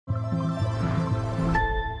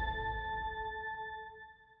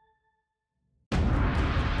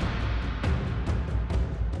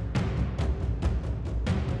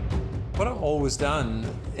What I've always done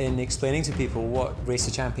in explaining to people what Race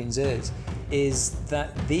of Champions is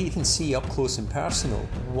that they can see up close and personal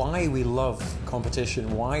why we love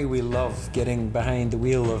competition, why we love getting behind the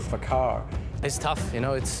wheel of a car. It's tough, you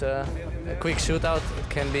know, it's a quick shootout. It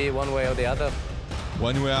can be one way or the other.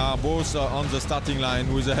 When we are both on the starting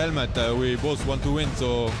line with a helmet, we both want to win,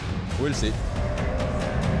 so we'll see.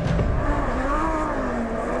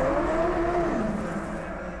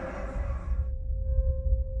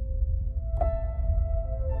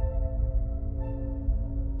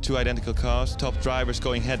 Two identical cars, top drivers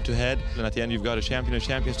going head-to-head, and at the end you've got a champion and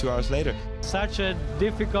champions 2 hours later. Such a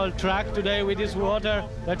difficult track today with this water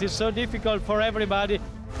that is so difficult for everybody.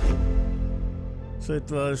 So it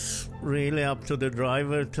was really up to the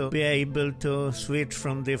driver to be able to switch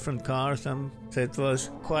from different cars, and so it was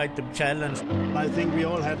quite a challenge. I think we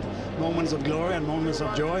all had moments of glory and moments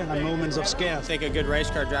of joy and moments of scare. I think a good race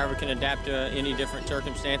car driver can adapt to any different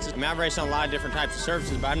circumstances. I mean, I've raced on a lot of different types of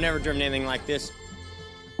surfaces, but I've never driven anything like this.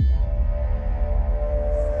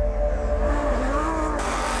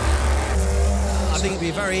 I think it'd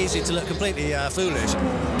be very easy to look completely foolish.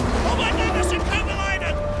 Oh my goodness, and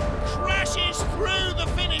Coulthard crashes through the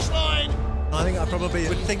finish line. I think I probably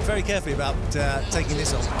would think very carefully about taking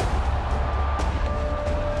this on.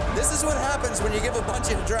 This is what happens when you give a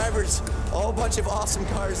bunch of drivers a whole bunch of awesome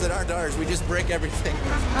cars that aren't ours. We just break everything.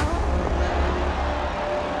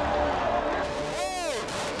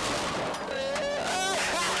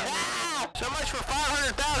 So much for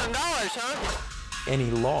 $500,000, huh?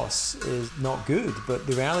 Any loss is not good, but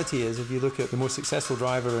the reality is, if you look at the most successful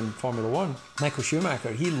driver in Formula One, Michael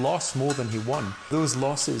Schumacher, he lost more than he won. Those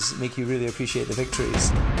losses make you really appreciate the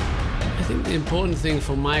victories. I think the important thing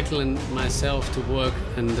for Michael and myself to work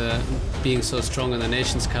and being so strong in the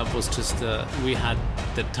Nations Cup was just we had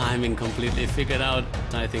the timing completely figured out.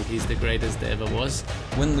 I think he's the greatest there ever was.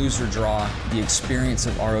 Win, lose or draw, the experience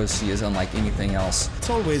of ROC is unlike anything else. It's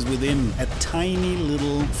always within a tiny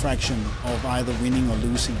little fraction of either winning or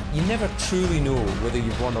losing. You never truly know whether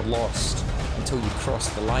you've won or lost until you cross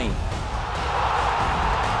the line.